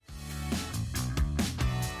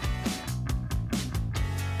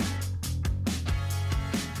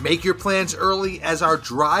Make your plans early as our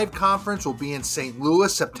Drive Conference will be in St.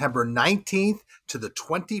 Louis September 19th to the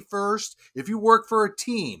 21st. If you work for a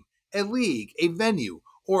team, a league, a venue,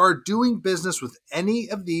 or are doing business with any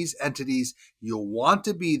of these entities, you'll want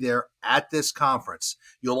to be there at this conference.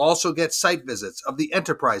 You'll also get site visits of the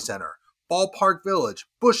Enterprise Center, Ballpark Village,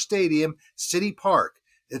 Busch Stadium, City Park.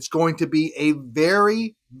 It's going to be a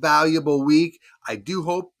very valuable week. I do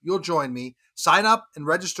hope you'll join me. Sign up and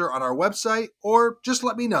register on our website, or just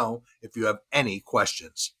let me know if you have any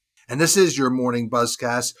questions. And this is your morning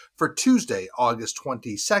Buzzcast for Tuesday, August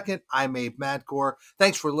 22nd. I'm Abe Madcore.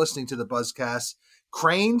 Thanks for listening to the Buzzcast.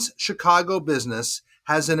 Crain's Chicago Business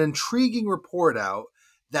has an intriguing report out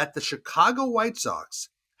that the Chicago White Sox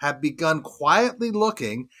have begun quietly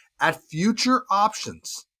looking at future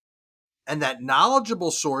options, and that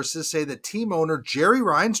knowledgeable sources say that team owner Jerry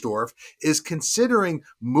Reinsdorf is considering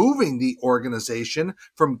moving the organization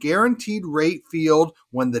from Guaranteed Rate Field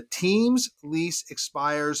when the team's lease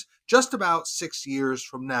expires just about 6 years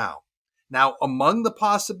from now. Now, among the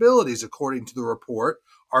possibilities, according to the report,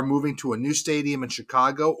 are moving to a new stadium in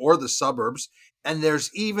Chicago or the suburbs, and there's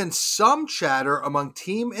even some chatter among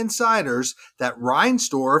team insiders that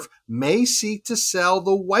Reinsdorf may seek to sell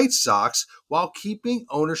the White Sox while keeping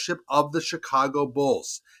ownership of the Chicago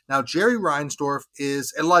Bulls. Now, Jerry Reinsdorf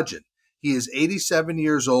is a legend. He is 87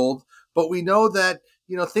 years old, but we know that,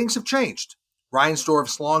 things have changed.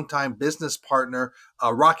 Reinsdorf's longtime business partner,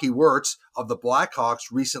 Rocky Wirtz of the Blackhawks,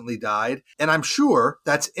 recently died, and I'm sure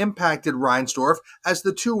that's impacted Reinsdorf as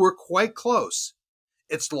the two were quite close.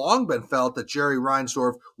 It's long been felt that Jerry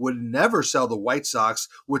Reinsdorf would never sell the White Sox,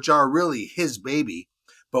 which are really his baby.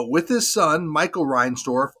 But with his son, Michael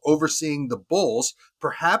Reinsdorf, overseeing the Bulls,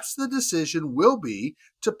 perhaps the decision will be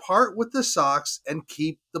to part with the Sox and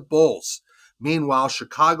keep the Bulls. Meanwhile,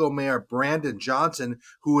 Chicago Mayor Brandon Johnson,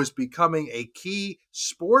 who is becoming a key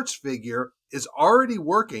sports figure, is already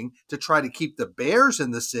working to try to keep the Bears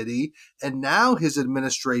in the city, and now his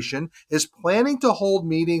administration is planning to hold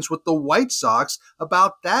meetings with the White Sox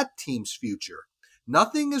about that team's future.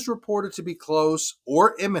 Nothing is reported to be close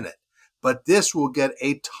or imminent, but this will get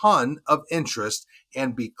a ton of interest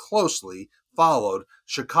and be closely followed.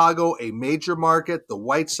 Chicago, a major market, the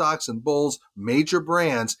White Sox and Bulls, major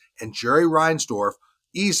brands, and Jerry Reinsdorf,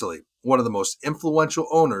 easily one of the most influential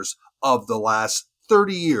owners of the last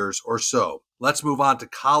 30 years or so. Let's move on to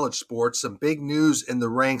college sports. Some big news in the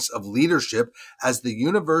ranks of leadership as the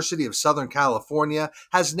University of Southern California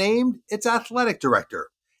has named its athletic director,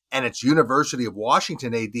 and its University of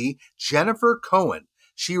Washington AD, Jennifer Cohen.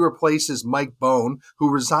 She replaces Mike Bone,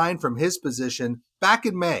 who resigned from his position back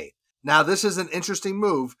in May. Now, this is an interesting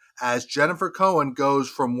move as Jennifer Cohen goes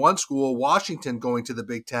from one school, Washington, going to the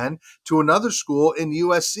Big Ten, to another school in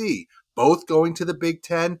USC, both going to the Big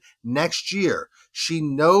Ten next year. She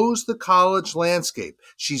knows the college landscape.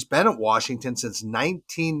 She's been at Washington since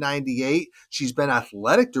 1998. She's been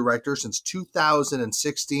athletic director since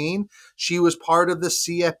 2016. She was part of the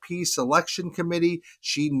CFP selection committee.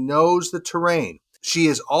 She knows the terrain. She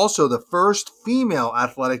is also the first female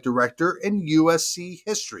athletic director in USC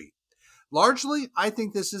history. Largely, I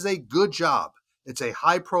think this is a good job. It's a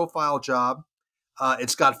high-profile job.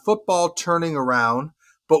 It's got football turning around.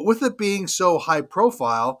 But with it being so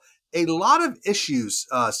high-profile, a lot of issues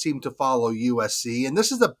seem to follow USC. And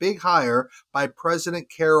this is a big hire by President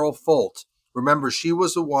Carol Folt. Remember, she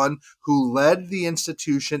was the one who led the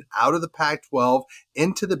institution out of the Pac-12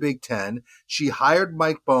 into the Big Ten. She hired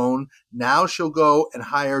Mike Bone. Now she'll go and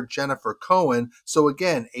hire Jennifer Cohen. So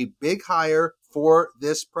again, a big hire for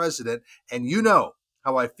this president. And you know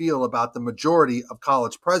how I feel about the majority of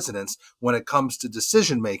college presidents when it comes to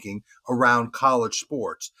decision-making around college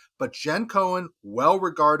sports. But Jen Cohen, well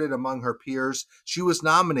regarded among her peers, she was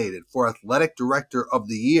nominated for Athletic Director of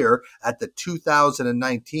the Year at the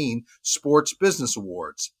 2019 Sports Business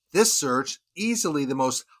Awards. This search, easily the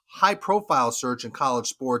most high-profile search in college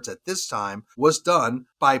sports at this time, was done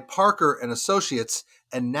by Parker and Associates,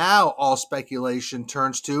 and now all speculation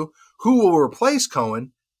turns to who will replace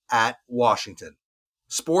Cohen at Washington.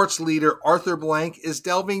 Sports leader Arthur Blank is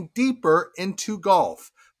delving deeper into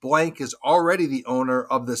golf. Blank is already the owner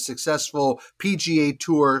of the successful PGA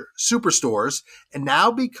Tour Superstores and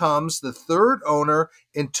now becomes the third owner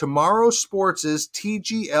in Tomorrow Sports'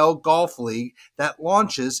 TGL Golf League that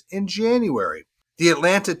launches in January. The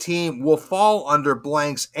Atlanta team will fall under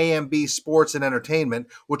Blank's AMB Sports and Entertainment,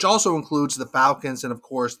 which also includes the Falcons and, of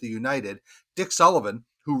course, the United. Dick Sullivan,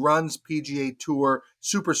 who runs PGA Tour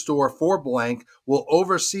Superstore for Blank, will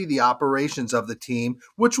oversee the operations of the team,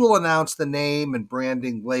 which will announce the name and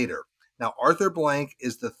branding later. Now, Arthur Blank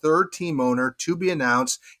is the third team owner to be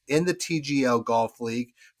announced in the TGL Golf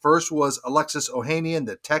League. First was Alexis Ohanian,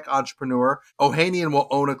 the tech entrepreneur. Ohanian will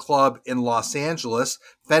own a club in Los Angeles.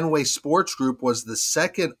 Fenway Sports Group was the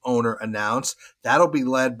second owner announced. That'll be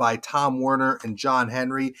led by Tom Werner and John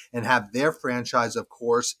Henry and have their franchise, of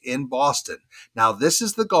course, in Boston. Now, this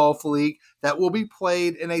is the golf league that will be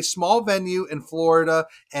played in a small venue in Florida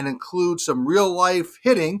and include some real-life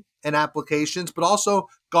hitting and applications, but also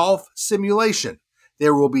golf simulation.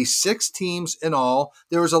 There will be 6 teams in all.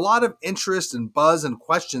 There is a lot of interest and buzz and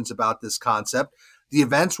questions about this concept. The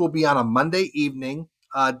events will be on a Monday evening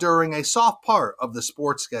during a soft part of the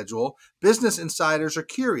sports schedule. Business insiders are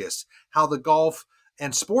curious how the golf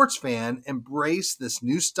and sports fan embrace this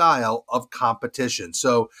new style of competition.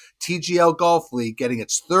 So TGL Golf League getting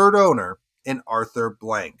its third owner in Arthur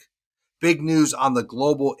Blank. Big news on the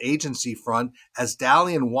global agency front as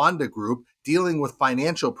Dalian Wanda Group, dealing with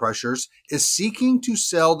financial pressures, is seeking to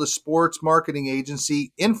sell the sports marketing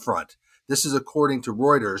agency Infront. This is according to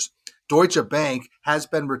Reuters. Deutsche Bank has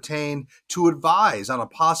been retained to advise on a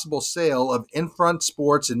possible sale of Infront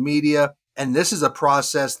Sports and Media, and this is a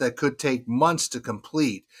process that could take months to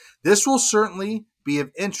complete. This will certainly be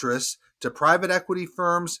of interest to private equity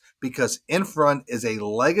firms because Infront is a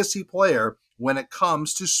legacy player when it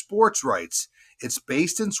comes to sports rights. It's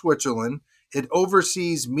based in Switzerland. It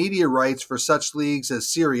oversees media rights for such leagues as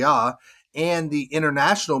Serie A and the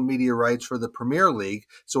international media rights for the Premier League.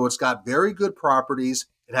 So it's got very good properties.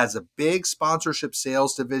 It has a big sponsorship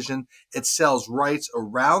sales division. It sells rights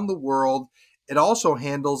around the world. It also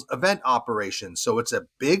handles event operations. So it's a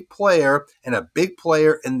big player and a big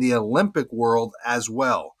player in the Olympic world as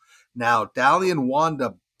well. Now, Dalian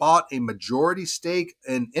Wanda bought a majority stake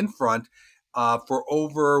in Infront for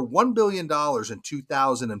over $1 billion in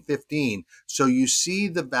 2015. So you see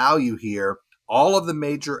the value here. All of the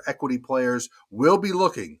major equity players will be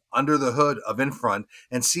looking under the hood of Infront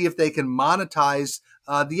and see if they can monetize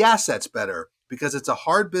the assets better, because it's a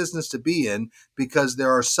hard business to be in because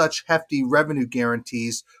there are such hefty revenue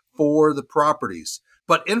guarantees for the properties.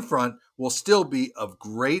 But Infront will still be of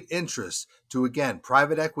great interest to, again,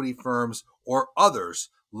 private equity firms or others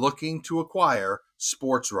looking to acquire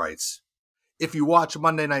sports rights. If you watch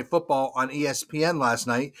Monday Night Football on ESPN last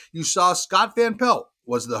night, you saw Scott Van Pelt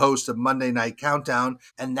was the host of Monday Night Countdown,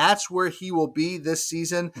 and that's where he will be this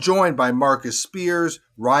season, joined by Marcus Spears,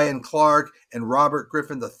 Ryan Clark, and Robert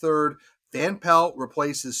Griffin III. Van Pelt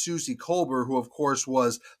replaces Susie Colbert, who of course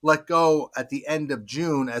was let go at the end of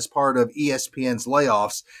June as part of ESPN's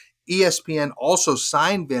layoffs. ESPN also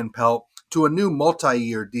signed Van Pelt to a new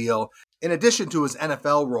multi-year deal. In addition to his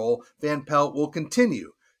NFL role, Van Pelt will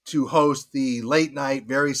continue to host the late night,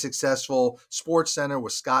 very successful Sports Center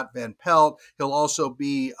with Scott Van Pelt. He'll also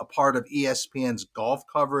be a part of ESPN's golf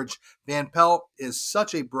coverage. Van Pelt is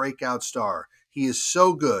such a breakout star. He is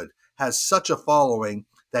so good, has such a following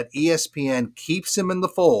that ESPN keeps him in the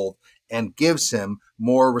fold and gives him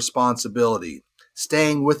more responsibility.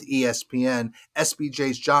 Staying with ESPN,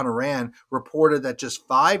 SBJ's John Oran reported that just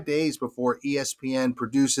 5 days before ESPN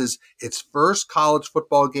produces its first college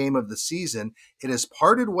football game of the season, it has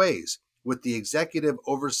parted ways with the executive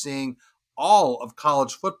overseeing all of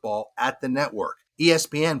college football at the network.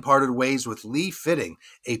 ESPN parted ways with Lee Fitting,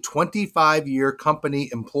 a 25-year company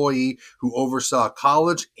employee who oversaw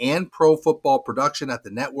college and pro football production at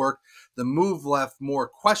the network. The move left more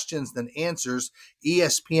questions than answers.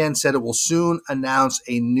 ESPN said it will soon announce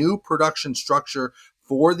a new production structure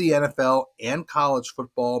for the NFL and college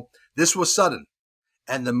football. This was sudden,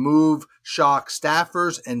 and the move shocked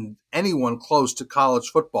staffers and anyone close to college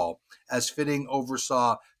football, as Fitting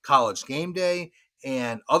oversaw College Game Day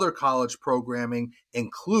and other college programming,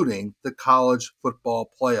 including the college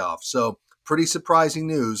football playoff. So pretty surprising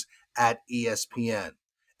news at ESPN.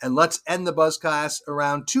 And let's end the Buzzcast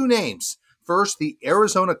around 2 names. First, the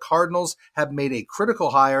Arizona Cardinals have made a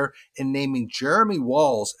critical hire in naming Jeremy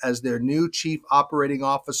Walls as their new chief operating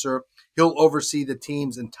officer. He'll oversee the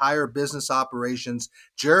team's entire business operations.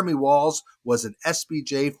 Jeremy Walls was an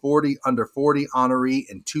SBJ 40 under 40 honoree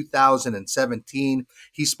in 2017.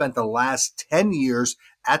 He spent the last 10 years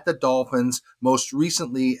at the Dolphins, most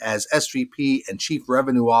recently as SVP and Chief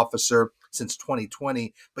Revenue Officer since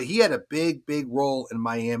 2020, but he had a big role in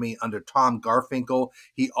Miami under Tom Garfinkel.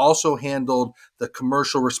 He also handled the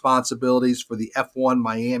commercial responsibilities for the F1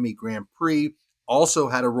 Miami Grand Prix, also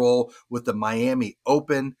had a role with the Miami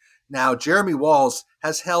Open. Now, Jeremy Walls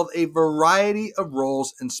has held a variety of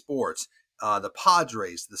roles in sports, the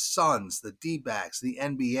Padres, the Suns, the D-backs, the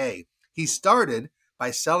NBA. He started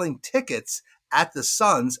by selling tickets at the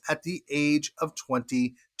Suns at the age of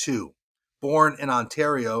 22. born in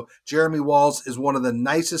Ontario. Jeremy Walls is one of the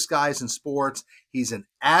nicest guys in sports. He's an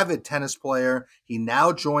avid tennis player. He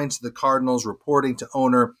now joins the Cardinals, reporting to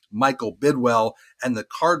owner Michael Bidwell, and the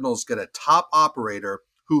Cardinals get a top operator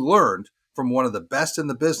who learned from one of the best in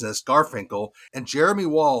the business, Garfinkel, and Jeremy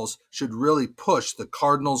Walls should really push the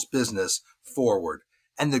Cardinals business forward.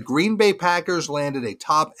 And the Green Bay Packers landed a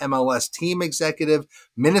top MLS team executive.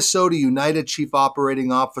 Minnesota United Chief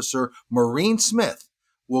Operating Officer Maureen Smith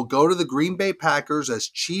will go to the Green Bay Packers as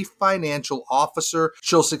Chief Financial Officer.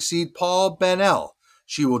 She'll succeed Paul Bennell.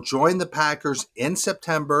 She will join the Packers in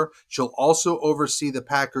September. She'll also oversee the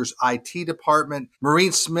Packers' IT department.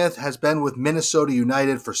 Maureen Smith has been with Minnesota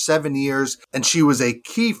United for 7 years, and she was a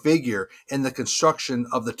key figure in the construction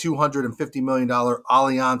of the $250 million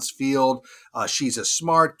Allianz Field. She's a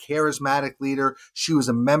smart, charismatic leader. She was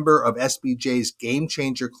a member of SBJ's Game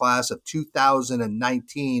Changer class of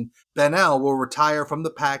 2019. Bennell will retire from the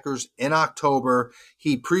Packers in October.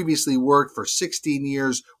 He previously worked for 16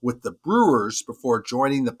 years with the Brewers before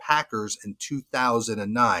joining the Packers in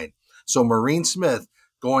 2009. So Maureen Smith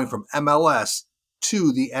going from MLS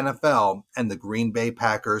to the NFL and the Green Bay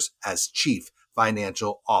Packers as Chief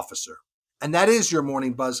Financial Officer. And that is your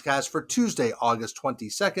morning Buzzcast for Tuesday, August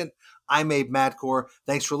 22nd. I'm Abe Madcore.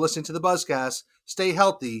 Thanks for listening to the Buzzcast. Stay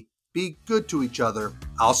healthy. Be good to each other.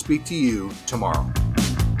 I'll speak to you tomorrow.